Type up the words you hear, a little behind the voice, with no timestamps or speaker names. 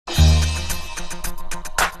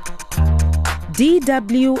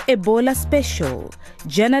DW Ebola Special.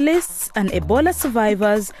 Journalists and Ebola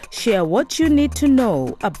survivors share what you need to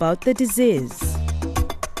know about the disease.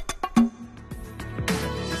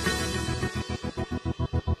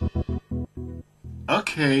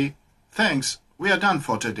 Okay, thanks. We are done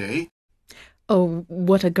for today. Oh,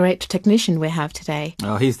 what a great technician we have today.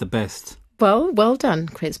 Oh, he's the best. Well done,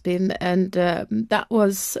 Crispin. And that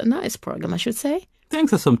was a nice program, I should say.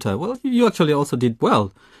 Thanks, Assumpta. Well, you actually also did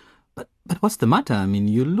well. But what's the matter? I mean,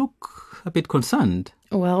 you look a bit concerned.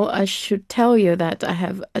 Well, I should tell you that I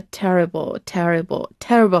have a terrible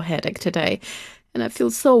headache today. And I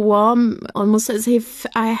feel so warm, almost as if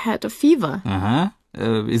I had a fever. Uh-huh.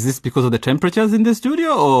 Is this because of the temperatures in the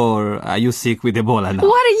studio, or are you sick with Ebola now?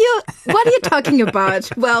 What are you talking about?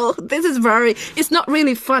 Well, it's not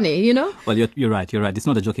really funny, you know? Well, you're right. It's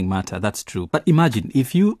not a joking matter. That's true. But imagine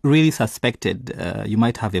if you really suspected you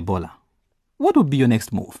might have Ebola. What would be your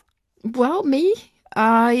next move? Well, me?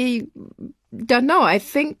 I don't know. I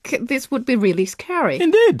think this would be really scary.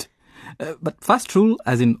 Indeed. But first rule,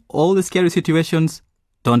 as in all the scary situations,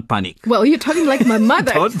 don't panic. Well, you're talking like my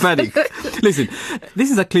mother. Don't panic. Listen, this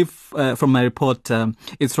is a clip from my report.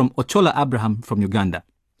 It's from Ochola Abraham from Uganda.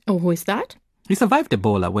 Oh, who is that? He survived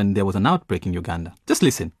Ebola when there was an outbreak in Uganda. Just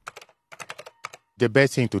listen. The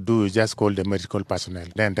best thing to do is just call the medical personnel.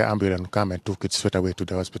 Then the ambulance come and took it straight away to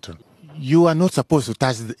the hospital. You are not supposed to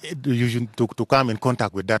touch, to come in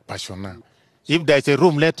contact with that person now. If there's a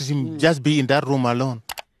room, let him just be in that room alone.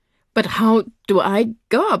 But how do I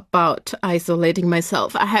go about isolating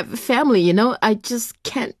myself? I have a family, you know. I just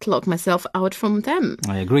can't lock myself out from them.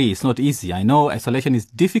 I agree. It's not easy. I know isolation is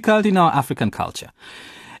difficult in our African culture.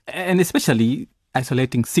 And especially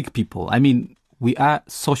isolating sick people. I mean, we are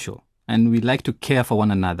social and we like to care for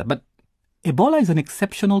one another. But Ebola is an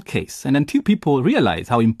exceptional case. And until people realize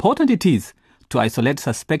how important it is to isolate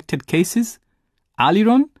suspected cases earlier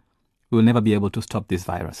on, we will never be able to stop this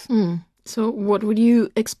virus. So what would you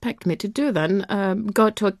expect me to do then? Go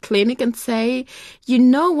to a clinic and say, you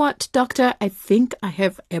know what, doctor, I think I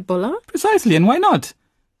have Ebola? Precisely, and why not?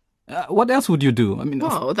 What else would you do? I mean,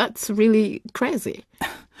 wow, that's really crazy.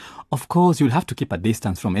 Of course, you'll have to keep a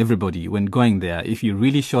distance from everybody when going there if you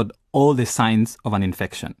really showed all the signs of an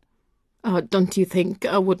infection. Don't you think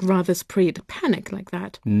I would rather spread panic like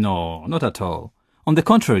that? No, not at all. On the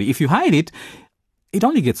contrary, if you hide it, it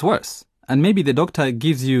only gets worse. And maybe the doctor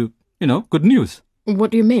gives you, good news.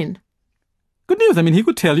 What do you mean? Good news. I mean, he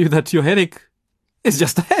could tell you that your headache is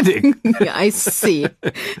just a headache. Yeah, I see.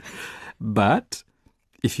 But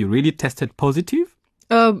if you really tested positive?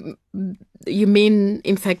 You mean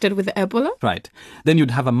infected with Ebola? Right. Then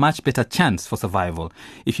you'd have a much better chance for survival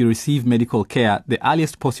if you receive medical care the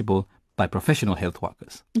earliest possible by professional health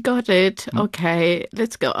workers. Got it. Okay,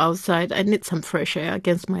 let's go outside. I need some fresh air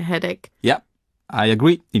against my headache. Yeah, I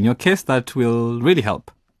agree. In your case, that will really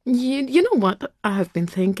help. You know what I have been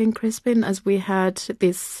thinking, Crispin, as we had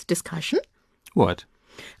this discussion? What?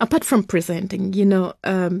 Apart from presenting,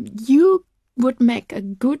 you would make a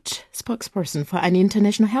good spokesperson for an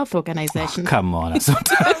international health organization. Oh, come on,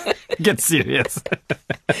 Assunta. Get serious.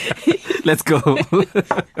 Let's go.